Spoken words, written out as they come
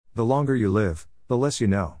The longer you live, the less you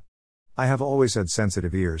know. I have always had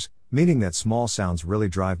sensitive ears, meaning that small sounds really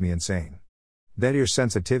drive me insane. That ear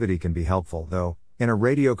sensitivity can be helpful, though, in a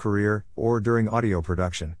radio career or during audio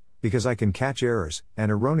production, because I can catch errors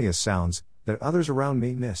and erroneous sounds that others around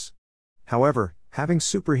me miss. However, having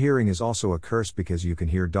super hearing is also a curse because you can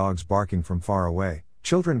hear dogs barking from far away,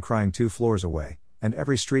 children crying 2 floors away, and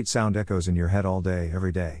every street sound echoes in your head all day,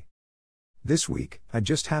 every day. This week, I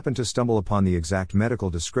just happened to stumble upon the exact medical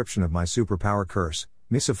description of my superpower curse,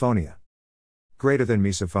 misophonia. Greater than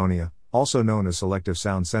misophonia, also known as selective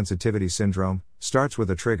sound sensitivity syndrome, starts with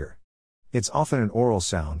a trigger. It's often an oral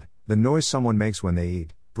sound, the noise someone makes when they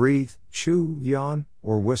eat, breathe, chew, yawn,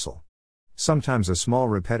 or whistle. Sometimes a small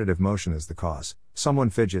repetitive motion is the cause. Someone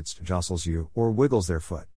fidgets, jostles you, or wiggles their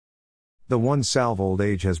foot. The one salve old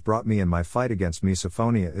age has brought me in my fight against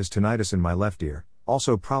misophonia is tinnitus in my left ear,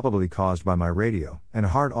 also probably caused by my radio and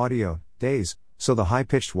hard audio days, so the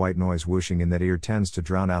high-pitched white noise whooshing in that ear tends to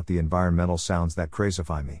drown out the environmental sounds that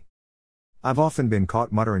crazify me. I've often been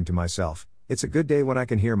caught muttering to myself, "It's a good day when I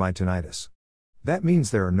can hear my tinnitus." That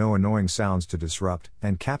means there are no annoying sounds to disrupt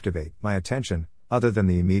and captivate my attention, other than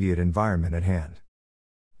the immediate environment at hand.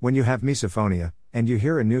 When you have misophonia, and you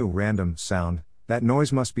hear a new random sound, that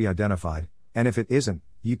noise must be identified, and if it isn't,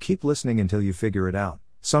 you keep listening until you figure it out.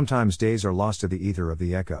 Sometimes days are lost to the ether of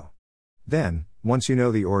the echo. Then, once you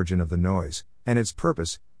know the origin of the noise, and its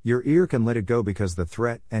purpose, your ear can let it go because the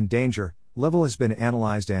threat and danger level has been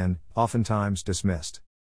analyzed and, oftentimes, dismissed.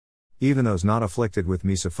 Even those not afflicted with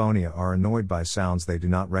misophonia are annoyed by sounds they do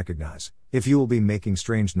not recognize. If you will be making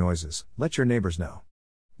strange noises, let your neighbors know.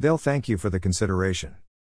 They'll thank you for the consideration.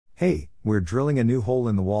 "Hey, we're drilling a new hole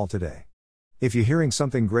in the wall today. If you're hearing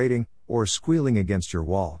something grating, or squealing against your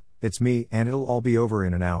wall, it's me and it'll all be over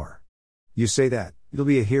in an hour." You say that, you'll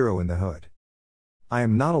be a hero in the hood. I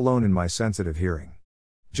am not alone in my sensitive hearing.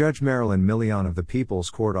 Judge Marilyn Milian of the People's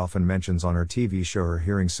Court often mentions on her TV show her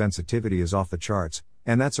hearing sensitivity is off the charts,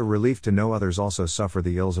 and that's a relief to know others also suffer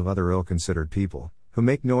the ills of other ill-considered people, who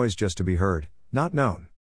make noise just to be heard, not known.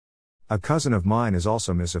 A cousin of mine is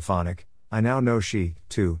also misophonic. I now know she,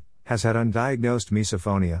 too, has had undiagnosed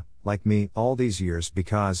misophonia, like me, all these years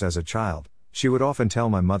because, as a child, she would often tell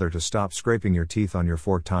my mother to stop scraping your teeth on your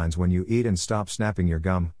fork tines when you eat and stop snapping your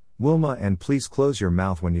gum, Wilma, and please close your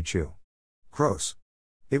mouth when you chew. Gross.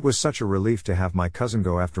 It was such a relief to have my cousin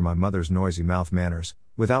go after my mother's noisy mouth manners,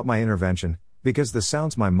 without my intervention, because the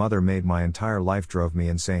sounds my mother made my entire life drove me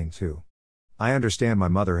insane too. I understand my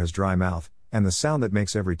mother has dry mouth, and the sound that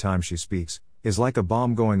makes every time she speaks, is like a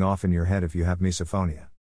bomb going off in your head if you have misophonia.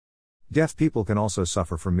 Deaf people can also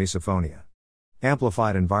suffer from misophonia.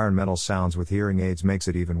 Amplified environmental sounds with hearing aids makes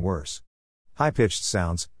it even worse. High-pitched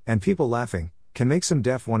sounds, and people laughing, can make some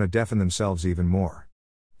deaf want to deafen themselves even more.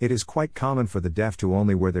 It is quite common for the deaf to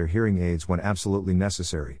only wear their hearing aids when absolutely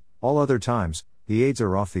necessary. All other times, the aids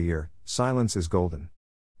are off the ear, silence is golden.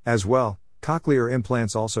 As well, cochlear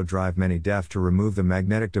implants also drive many deaf to remove the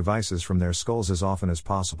magnetic devices from their skulls as often as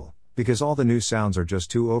possible, because all the new sounds are just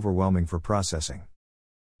too overwhelming for processing.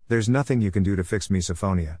 There's nothing you can do to fix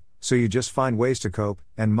misophonia, so you just find ways to cope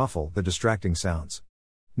and muffle the distracting sounds.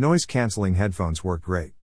 Noise-canceling headphones work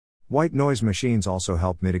great. White noise machines also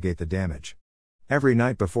help mitigate the damage. Every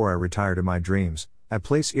night before I retire to my dreams, I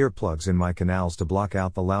place earplugs in my canals to block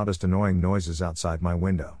out the loudest annoying noises outside my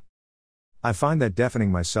window. I find that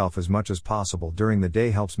deafening myself as much as possible during the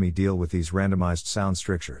day helps me deal with these randomized sound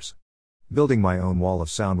strictures. Building my own wall of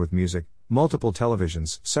sound with music, multiple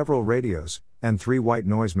televisions, several radios, and 3 white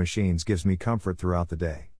noise machines gives me comfort throughout the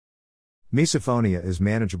day. Misophonia is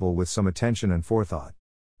manageable with some attention and forethought.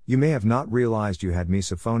 You may have not realized you had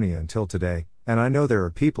misophonia until today, and I know there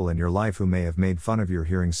are people in your life who may have made fun of your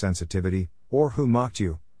hearing sensitivity, or who mocked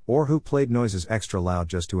you, or who played noises extra loud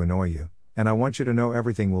just to annoy you, and I want you to know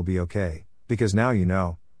everything will be okay, because now you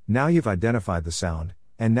know, now you've identified the sound,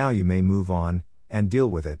 and now you may move on, and deal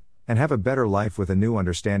with it, and have a better life with a new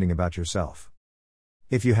understanding about yourself.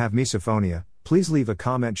 If you have misophonia, please leave a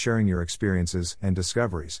comment sharing your experiences and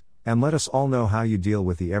discoveries, and let us all know how you deal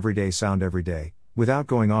with the everyday sound every day, without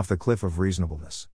going off the cliff of reasonableness.